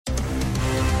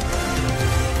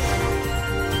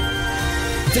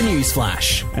The News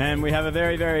Flash. And we have a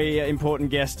very, very important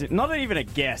guest. Not even a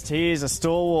guest. He is a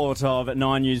stalwart of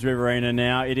 9 News Riverina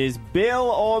now. It is Bill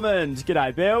Ormond.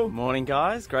 G'day, Bill. Morning,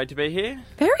 guys. Great to be here.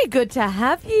 Very good to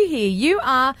have you here. You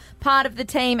are part of the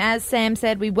team. As Sam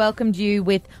said, we welcomed you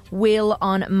with Will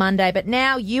on Monday, but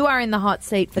now you are in the hot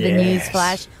seat for the News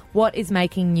Flash. What is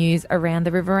making news around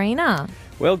the Riverina?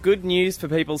 Well, good news for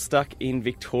people stuck in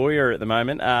Victoria at the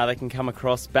moment. They can come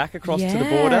back across to the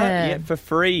border for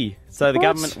free. So the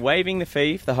government waiving the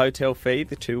fee, the hotel fee,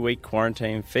 the 2-week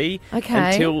quarantine fee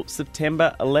until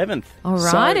September 11th. All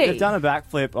So righty. they've done a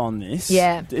backflip on this.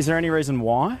 Yeah. Is there any reason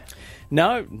why?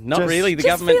 No, not really. The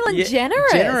just government feeling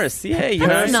generous. Generous, yeah. You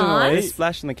That's know, nice.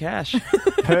 splashing the cash.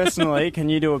 Personally, can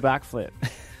you do a backflip?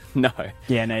 No.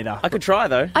 Yeah, neither. I could try,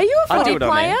 though. Are you a I'd footy do it on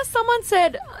player? air. Someone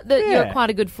said that Yeah. you're quite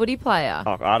a good footy player.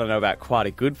 Oh, I don't know about quite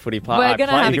a good footy player. We're I going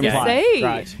to play have the to game. see.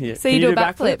 Right. Yeah. So Can you do a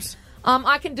backflips? backflip.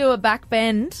 I can do a back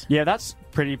bend. Yeah, that's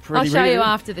pretty I'll show really. you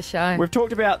after the show. We've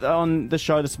talked about on the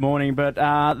show this morning, but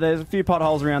there's a few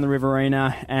potholes around the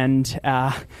Riverina, and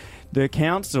the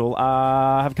council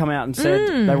have come out and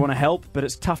said they want to help, but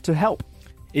it's tough to help.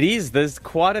 It is. There's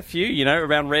quite a few, you know,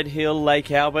 around Red Hill,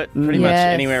 Lake Albert, pretty much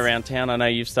Yes. anywhere around town. I know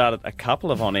you've started a couple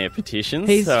of on-air petitions.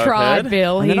 He's so I've tried, heard.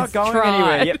 Bill. And they're He's not going tried.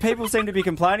 anywhere. Yet people seem to be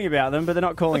complaining about them, but they're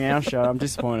not calling our show. I'm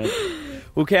disappointed.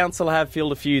 Well, council have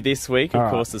filled a few this week. All Of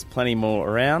right. course, there's plenty more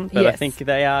around, but I Yes. think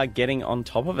they are getting on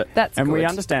top of it. That's And good. we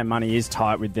understand money is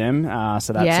tight with them,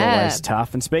 so that's Yeah. always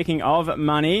tough. And speaking of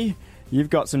money, you've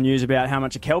got some news about how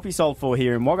much a Kelpie sold for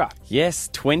here in Wagga. Yes,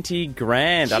 20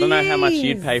 grand. I don't know how much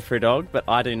you'd Jeez. pay for a dog, but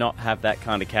I do not have that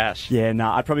kind of cash. Yeah,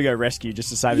 no, I'd probably go rescue just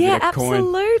to save a Yeah, bit of coin.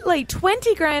 absolutely.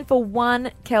 20 grand for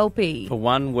one Kelpie. For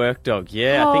one work dog,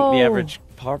 yeah. I think the Oh. average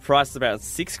price is about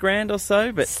 6 grand or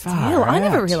so, but Still, I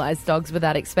never out. realised dogs were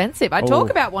that expensive. I talk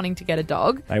about wanting to get a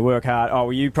dog. They work hard. Oh,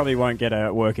 well, you probably won't get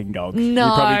a working dog. You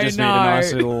No, probably just need a no.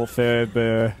 nice little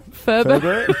Furber.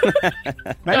 Furber.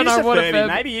 Maybe Don't just know a what a Furby. Furby-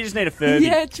 Maybe you just need a Furby.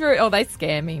 Yeah, true. Oh, they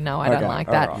scare me. No, I don't Okay, like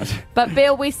all that. right. But,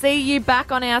 Bill, we see you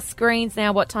back on our screens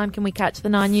now. What time can we catch the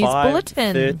 9 News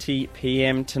Bulletin? 5:30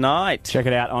 p.m. tonight. Check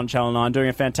it out on Channel 9. Doing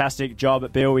a fantastic job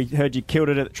at Bill. We heard you killed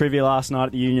it at the trivia last night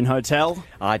at the Union Hotel.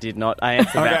 I did not. I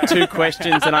answered about 2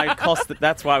 questions, and I cost it.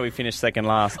 That's why we finished second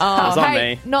last. It was on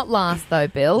hey, me. not last, though,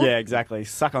 Bill. Yeah, exactly.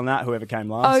 Suck on that, whoever came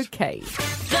last. Okay.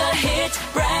 The Hit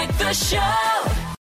Breakfast Show.